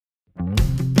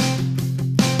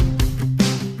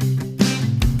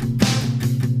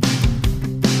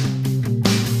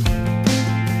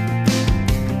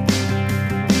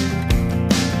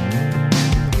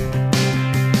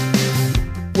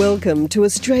Welcome to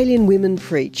Australian Women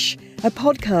Preach, a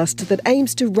podcast that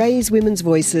aims to raise women's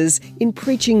voices in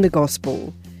preaching the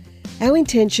gospel. Our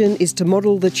intention is to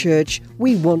model the church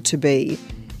we want to be,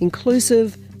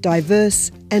 inclusive, diverse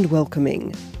and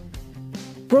welcoming.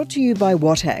 Brought to you by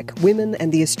WATAC, Women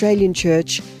and the Australian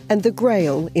Church, and the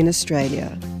Grail in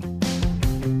Australia.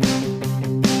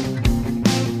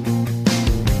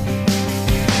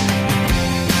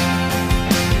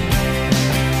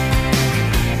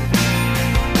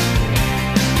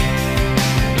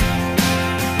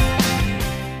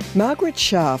 Margaret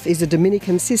Scharf is a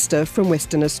Dominican sister from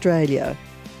Western Australia.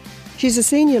 She's a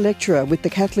senior lecturer with the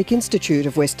Catholic Institute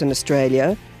of Western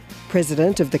Australia,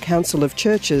 president of the Council of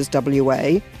Churches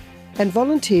WA, and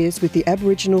volunteers with the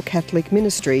Aboriginal Catholic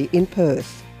Ministry in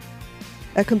Perth.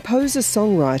 A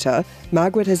composer-songwriter,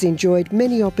 Margaret has enjoyed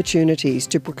many opportunities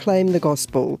to proclaim the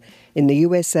gospel in the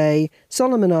USA,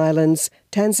 Solomon Islands,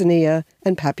 Tanzania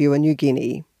and Papua New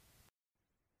Guinea.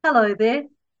 Hello there.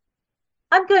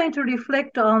 I'm going to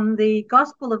reflect on the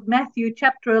Gospel of Matthew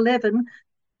chapter 11,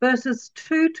 verses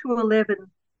 2 to 11.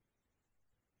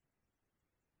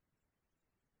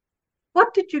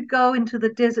 What did you go into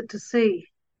the desert to see?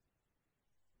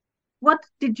 What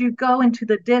did you go into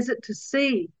the desert to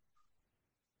see?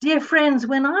 Dear friends,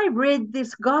 when I read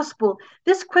this gospel,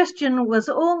 this question was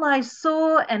all I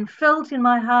saw and felt in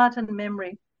my heart and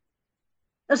memory.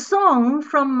 A song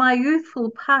from my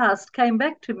youthful past came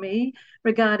back to me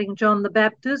regarding John the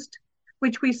Baptist,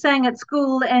 which we sang at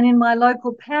school and in my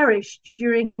local parish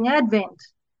during Advent.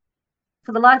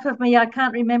 For the life of me, I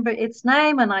can't remember its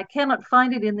name and I cannot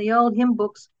find it in the old hymn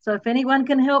books, so if anyone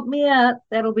can help me out,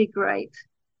 that'll be great.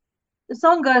 The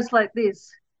song goes like this.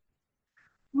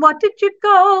 What did you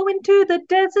go into the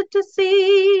desert to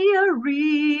see? A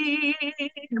reed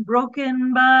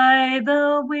broken by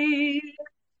the wind.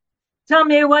 Tell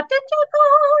me, what did you go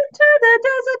into the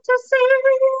desert to see? A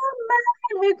man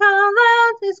who comes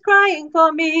out is crying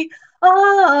for me.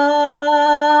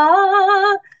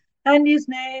 And his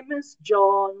name is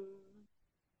John.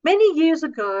 Many years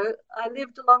ago, I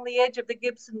lived along the edge of the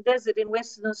Gibson Desert in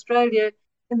Western Australia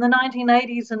in the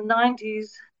 1980s and 90s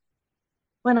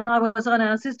when I was on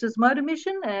our sister's motor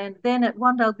mission and then at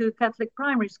Wandalgoo Catholic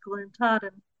Primary School in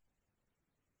Tardan.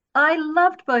 I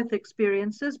loved both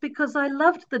experiences because I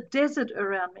loved the desert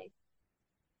around me.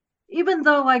 Even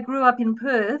though I grew up in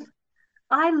Perth,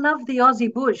 I loved the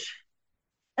Aussie bush.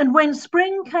 And when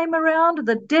spring came around,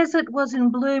 the desert was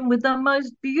in bloom with the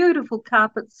most beautiful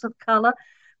carpets of colour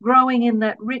growing in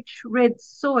that rich red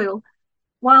soil,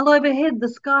 while overhead the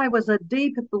sky was a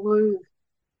deep blue.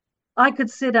 I could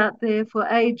sit out there for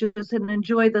ages and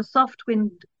enjoy the soft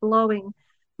wind blowing,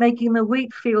 making the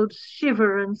wheat fields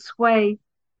shiver and sway,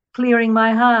 clearing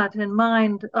my heart and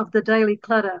mind of the daily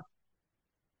clutter.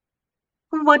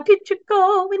 What did you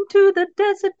go into the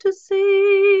desert to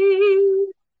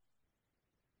see?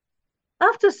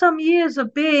 After some years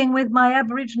of being with my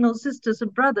Aboriginal sisters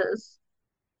and brothers,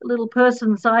 the little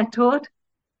persons I taught,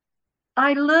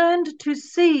 I learned to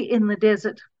see in the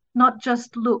desert, not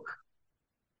just look.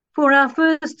 For our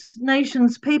First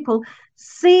Nations people,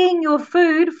 seeing your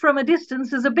food from a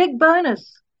distance is a big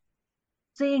bonus.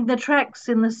 Seeing the tracks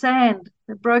in the sand,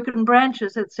 the broken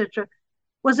branches, etc.,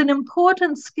 was an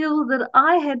important skill that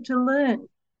I had to learn.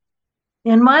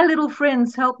 And my little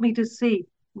friends helped me to see,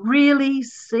 really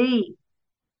see.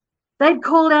 They'd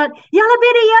call out,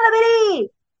 Yallabiddy, Yallabiddy,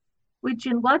 which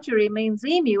in Wodjeri means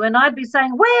emu, and I'd be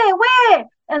saying, where?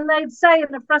 And they'd say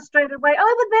in a frustrated way,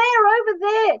 over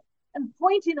there, and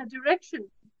point in a direction.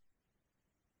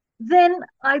 Then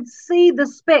I'd see the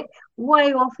speck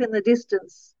way off in the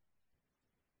distance.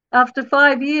 After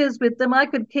 5 years with them, I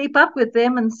could keep up with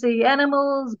them and see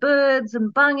animals, birds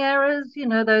and bungarras, you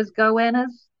know, those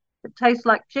goannas that taste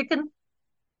like chicken.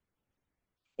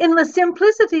 In the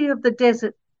simplicity of the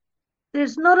desert,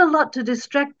 there's not a lot to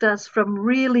distract us from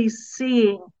really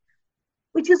seeing,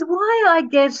 which is why I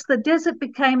guess the desert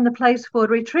became the place for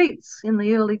retreats in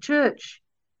the early church.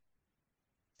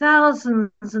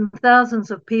 Thousands and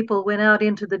thousands of people went out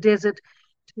into the desert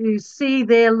to see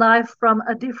their life from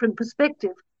a different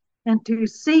perspective, and to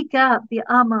seek out the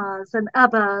Amas and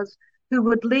Abbas who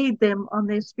would lead them on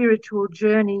their spiritual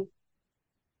journey.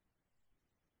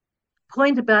 The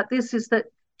point about this is that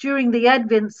during the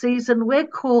Advent season, we're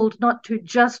called not to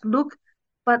just look,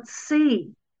 but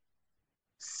see.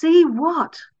 See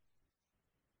what?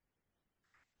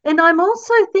 And I'm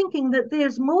also thinking that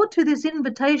there's more to this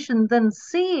invitation than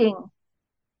seeing.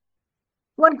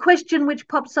 One question which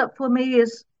pops up for me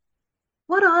is,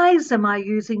 what eyes am I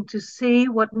using to see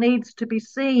what needs to be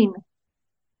seen?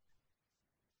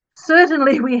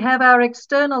 Certainly, we have our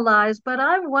external eyes, but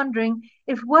I'm wondering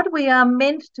if what we are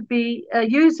meant to be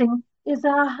using is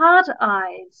our heart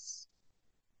eyes,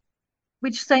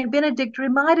 which St. Benedict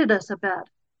reminded us about.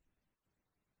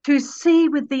 To see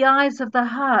with the eyes of the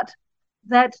heart,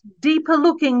 that deeper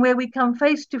looking where we come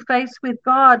face to face with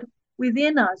God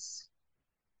within us.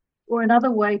 Or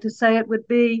another way to say it would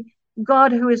be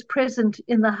God who is present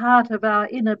in the heart of our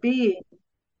inner being.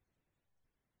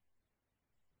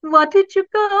 What did you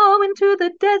go into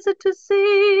the desert to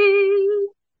see?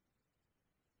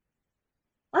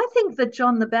 I think that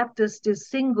John the Baptist is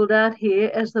singled out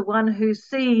here as the one who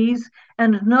sees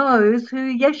and knows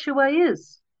who Yeshua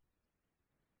is.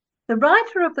 The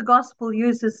writer of the Gospel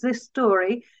uses this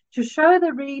story to show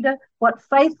the reader what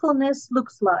faithfulness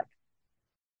looks like.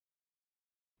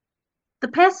 The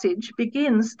passage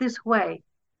begins this way.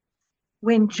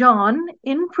 When John,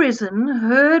 in prison,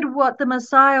 heard what the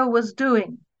Messiah was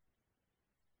doing.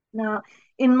 Now,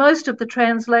 in most of the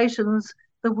translations,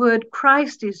 the word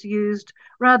Christ is used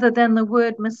rather than the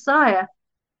word Messiah.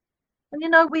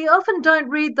 And we often don't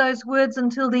read those words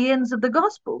until the ends of the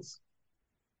Gospels.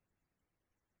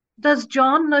 Does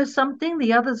John know something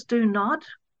the others do not?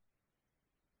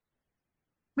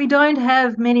 We don't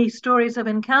have many stories of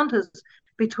encounters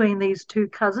between these two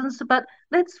cousins, but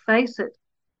let's face it.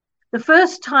 The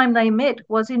first time they met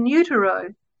was in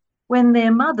utero, when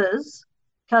their mothers,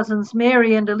 cousins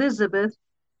Mary and Elizabeth,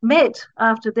 met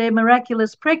after their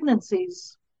miraculous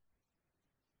pregnancies.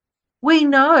 We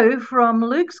know from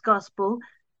Luke's Gospel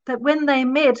that when they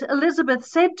met, Elizabeth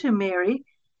said to Mary,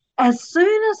 "As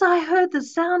soon as I heard the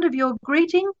sound of your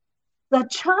greeting, the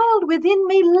child within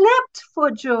me leapt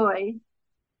for joy."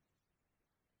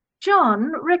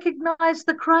 John recognized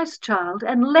the Christ child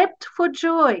and leapt for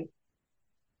joy.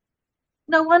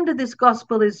 No wonder this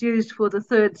Gospel is used for the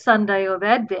third Sunday of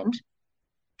Advent,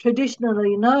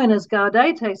 traditionally known as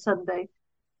Gaudete Sunday.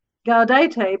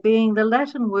 Gaudete being the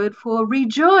Latin word for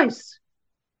rejoice.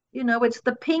 It's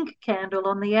the pink candle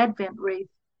on the Advent wreath.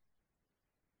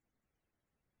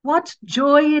 What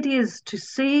joy it is to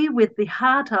see with the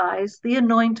heart eyes the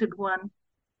Anointed One.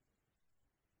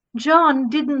 John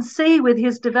didn't see with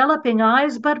his developing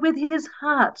eyes, but with his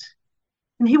heart.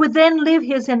 And he would then live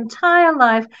his entire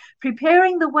life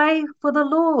preparing the way for the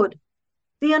Lord,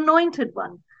 the Anointed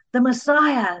One, the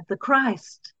Messiah, the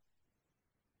Christ.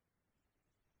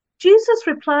 Jesus'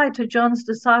 reply to John's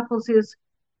disciples is,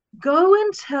 "Go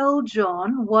and tell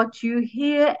John what you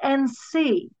hear and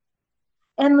see."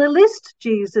 And the list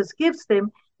Jesus gives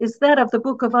them is that of the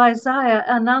book of Isaiah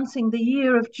announcing the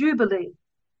year of Jubilee.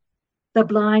 The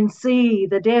blind see,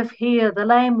 the deaf hear, the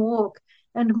lame walk,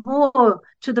 and more,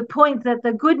 to the point that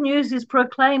the good news is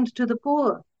proclaimed to the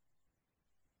poor.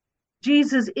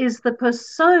 Jesus is the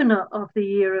persona of the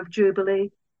year of Jubilee.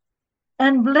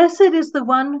 And blessed is the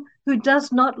one who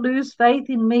does not lose faith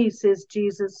in me, says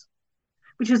Jesus,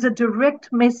 which is a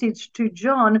direct message to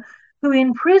John, who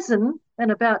in prison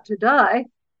and about to die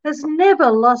has never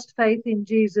lost faith in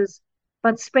Jesus,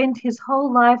 but spent his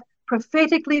whole life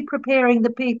prophetically preparing the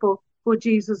people for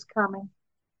Jesus' coming.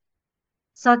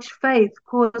 Such faith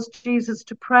caused Jesus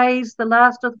to praise the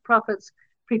last of the prophets,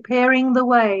 preparing the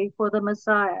way for the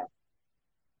Messiah.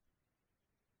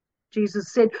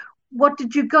 Jesus said, "What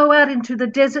did you go out into the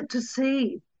desert to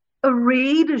see? A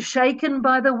reed shaken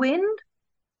by the wind?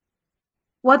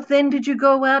 What then did you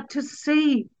go out to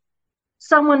see?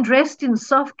 Someone dressed in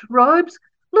soft robes?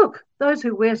 Look, those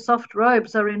who wear soft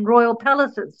robes are in royal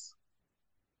palaces."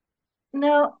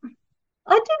 Now,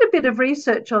 I did a bit of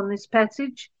research on this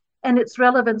passage and its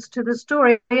relevance to the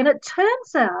story, and it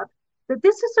turns out that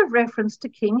this is a reference to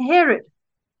King Herod.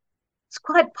 It's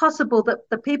quite possible that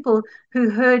the people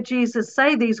who heard Jesus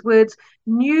say these words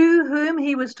knew whom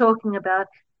he was talking about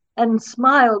and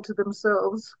smiled to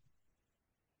themselves.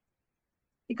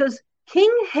 Because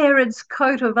King Herod's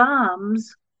coat of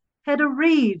arms had a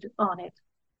reed on it.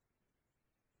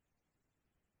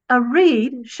 A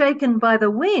reed shaken by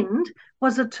the wind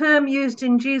was a term used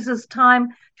in Jesus'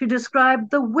 time to describe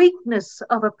the weakness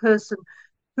of a person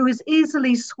who is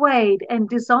easily swayed and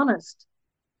dishonest.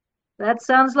 That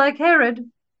sounds like Herod.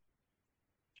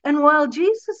 And while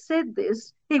Jesus said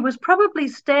this, he was probably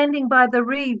standing by the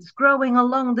reeds growing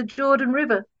along the Jordan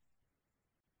River.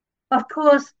 Of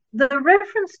course, the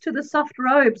reference to the soft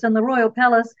robes and the royal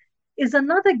palace is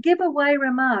another giveaway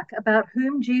remark about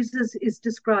whom Jesus is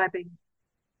describing.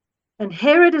 And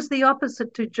Herod is the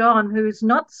opposite to John, who is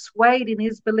not swayed in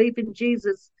his belief in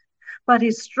Jesus, but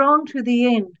is strong to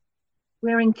the end,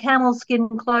 wearing camel skin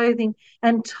clothing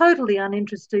and totally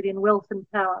uninterested in wealth and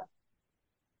power.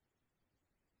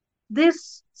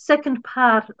 This second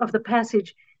part of the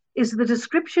passage is the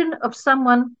description of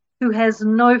someone who has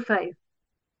no faith,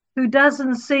 who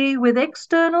doesn't see with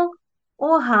external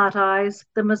or heart eyes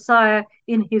the Messiah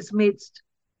in his midst.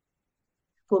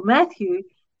 For Matthew,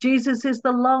 Jesus is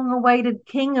the long-awaited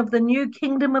King of the new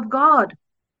kingdom of God.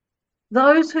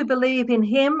 Those who believe in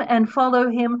him and follow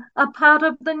him are part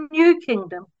of the new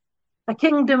kingdom, a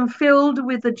kingdom filled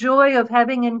with the joy of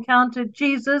having encountered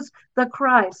Jesus, the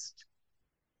Christ.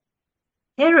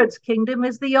 Herod's kingdom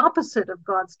is the opposite of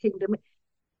God's kingdom.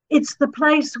 It's the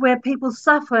place where people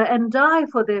suffer and die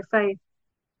for their faith.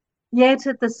 Yet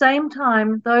at the same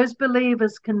time, those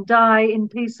believers can die in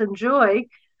peace and joy,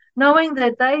 knowing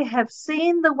that they have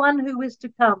seen the one who is to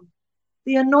come,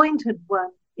 the anointed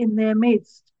one in their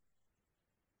midst.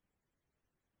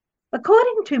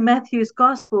 According to Matthew's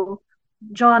gospel,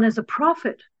 John is a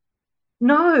prophet.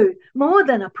 No, more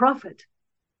than a prophet.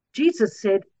 Jesus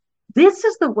said, "This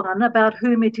is the one about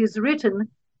whom it is written,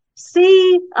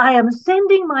 'See, I am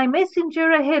sending my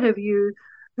messenger ahead of you,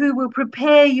 who will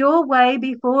prepare your way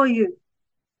before you.'"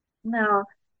 Now,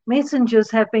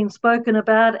 messengers have been spoken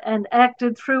about and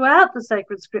acted throughout the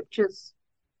sacred scriptures.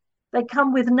 They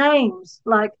come with names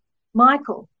like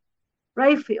Michael,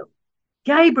 Raphael,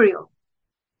 Gabriel.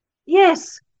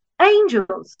 Yes,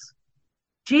 angels.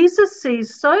 Jesus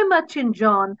sees so much in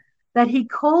John that he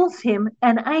calls him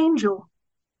an angel.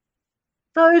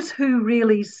 Those who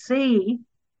really see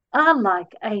are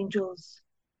like angels.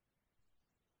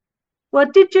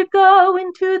 What did you go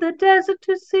into the desert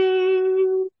to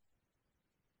see?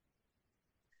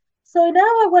 So now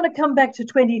I want to come back to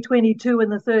 2022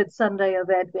 and the third Sunday of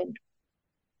Advent.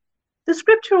 The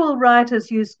scriptural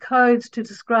writers used codes to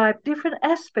describe different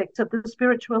aspects of the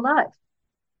spiritual life.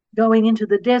 Going into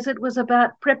the desert was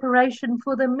about preparation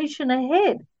for the mission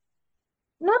ahead,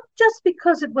 not just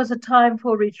because it was a time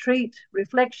for retreat,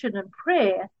 reflection, and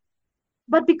prayer,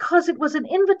 but because it was an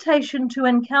invitation to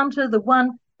encounter the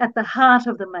one at the heart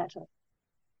of the matter,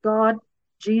 God,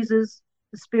 Jesus,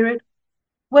 the Spirit,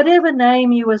 whatever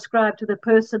name you ascribe to the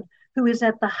person who is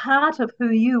at the heart of who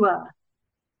you are.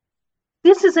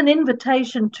 This is an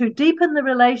invitation to deepen the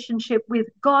relationship with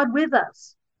God with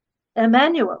us,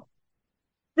 Emmanuel.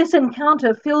 This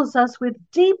encounter fills us with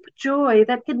deep joy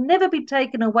that can never be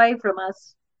taken away from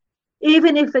us,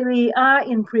 even if we are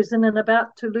in prison and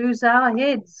about to lose our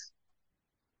heads.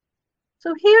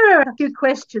 So here are a few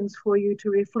questions for you to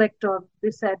reflect on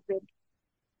this Advent.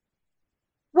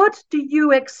 What do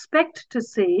you expect to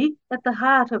see at the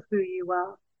heart of who you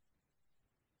are?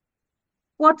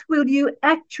 What will you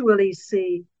actually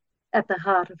see at the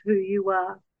heart of who you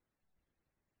are?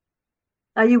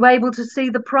 Are you able to see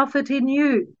the prophet in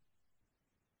you?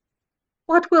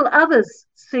 What will others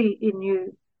see in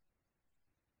you?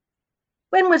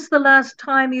 When was the last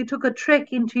time you took a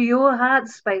trek into your heart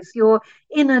space, your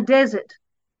inner desert,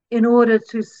 in order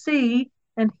to see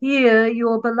and hear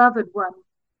your beloved one?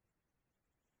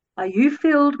 Are you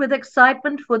filled with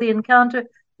excitement for the encounter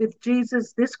with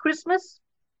Jesus this Christmas?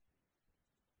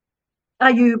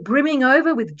 Are you brimming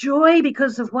over with joy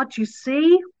because of what you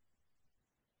see?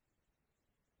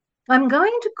 I'm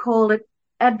going to call it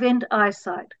Advent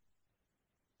Eyesight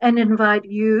and invite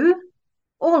you,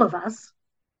 all of us,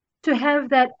 to have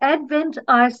that Advent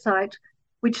eyesight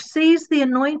which sees the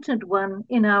anointed one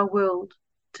in our world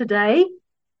today,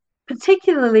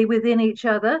 particularly within each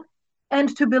other,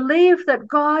 and to believe that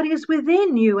God is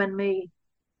within you and me.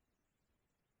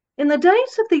 In the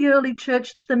days of the early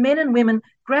church, the men and women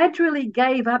gradually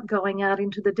gave up going out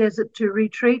into the desert to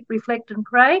retreat, reflect, and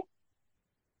pray,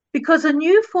 because a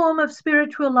new form of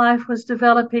spiritual life was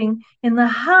developing in the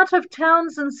heart of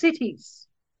towns and cities,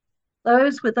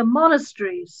 those with the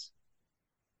monasteries.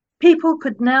 People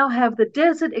could now have the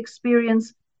desert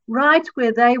experience right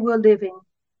where they were living.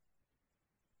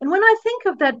 And when I think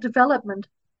of that development,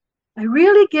 I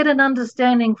really get an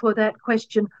understanding for that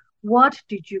question, what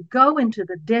did you go into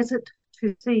the desert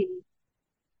to see?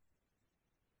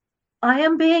 I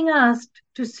am being asked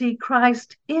to see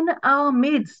Christ in our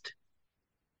midst,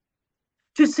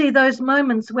 to see those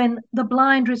moments when the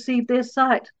blind receive their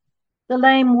sight, the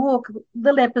lame walk,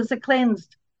 the lepers are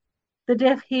cleansed, the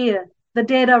deaf hear, the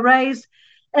dead are raised,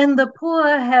 and the poor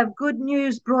have good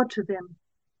news brought to them,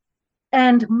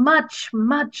 and much,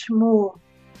 much more.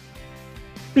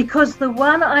 Because the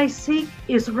one I seek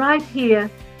is right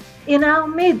here in our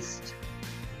midst.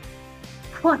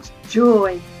 What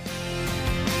joy!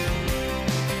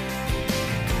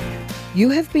 You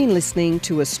have been listening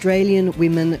to Australian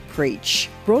Women Preach,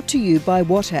 brought to you by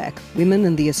WATAC, Women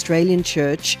in the Australian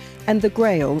Church, and the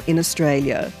Grail in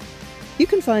Australia. You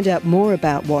can find out more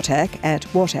about WATAC at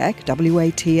watac.net.au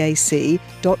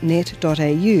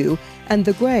and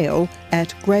the Grail at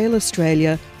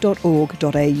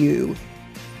grailaustralia.org.au.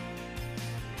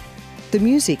 The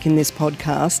music in this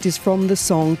podcast is from the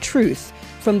song Truth,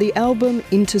 from the album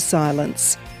Into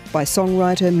Silence, by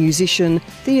songwriter, musician,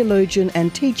 theologian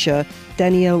and teacher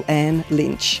Danielle Ann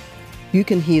Lynch. You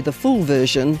can hear the full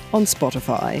version on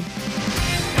Spotify.